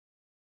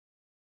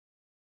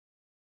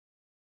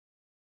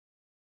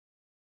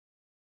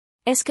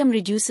Eskom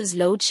reduces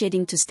load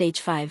shedding to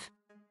stage 5.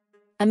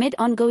 Amid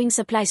ongoing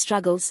supply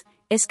struggles,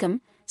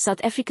 Eskom,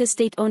 South Africa's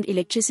state-owned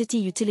electricity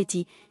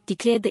utility,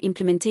 declared the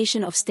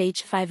implementation of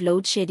stage 5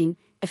 load shedding,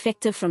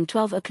 effective from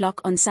 12 o'clock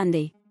on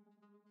Sunday.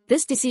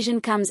 This decision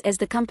comes as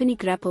the company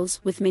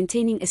grapples with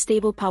maintaining a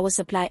stable power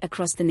supply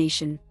across the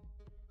nation.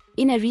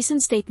 In a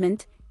recent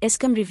statement,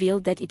 Eskom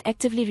revealed that it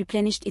actively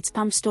replenished its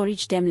pump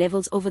storage dam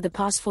levels over the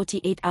past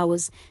 48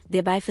 hours,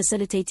 thereby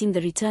facilitating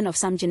the return of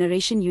some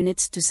generation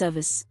units to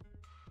service.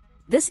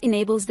 This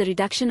enables the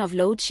reduction of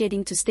load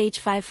shedding to stage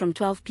 5 from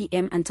 12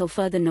 p.m. until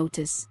further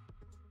notice.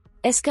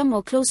 Eskom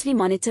will closely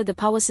monitor the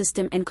power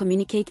system and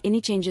communicate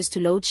any changes to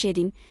load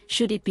shedding,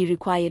 should it be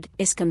required,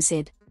 Eskom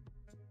said.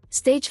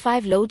 Stage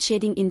 5 load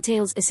shedding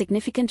entails a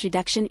significant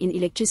reduction in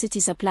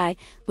electricity supply,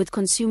 with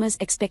consumers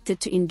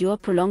expected to endure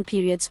prolonged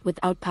periods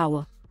without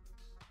power.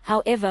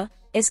 However,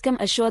 Eskom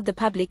assured the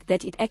public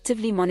that it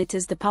actively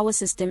monitors the power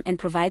system and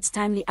provides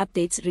timely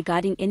updates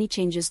regarding any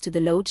changes to the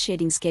load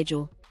shedding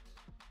schedule.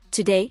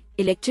 Today,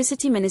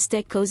 Electricity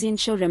Minister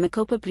Nozibusiso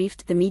Ramakgopa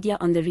briefed the media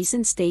on the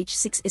recent stage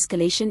 6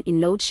 escalation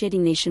in load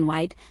shedding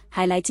nationwide,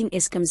 highlighting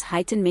Eskom's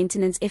heightened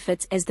maintenance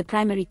efforts as the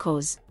primary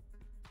cause.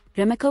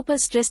 Ramakgopa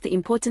stressed the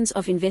importance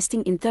of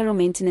investing in thorough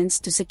maintenance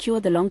to secure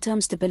the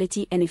long-term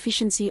stability and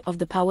efficiency of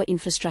the power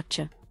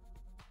infrastructure.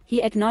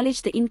 He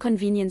acknowledged the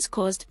inconvenience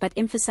caused but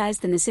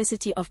emphasized the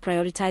necessity of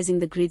prioritizing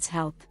the grid's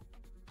health.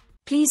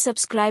 Please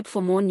subscribe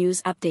for more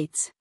news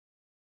updates.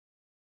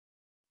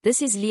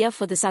 This is Leah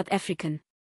for the South African.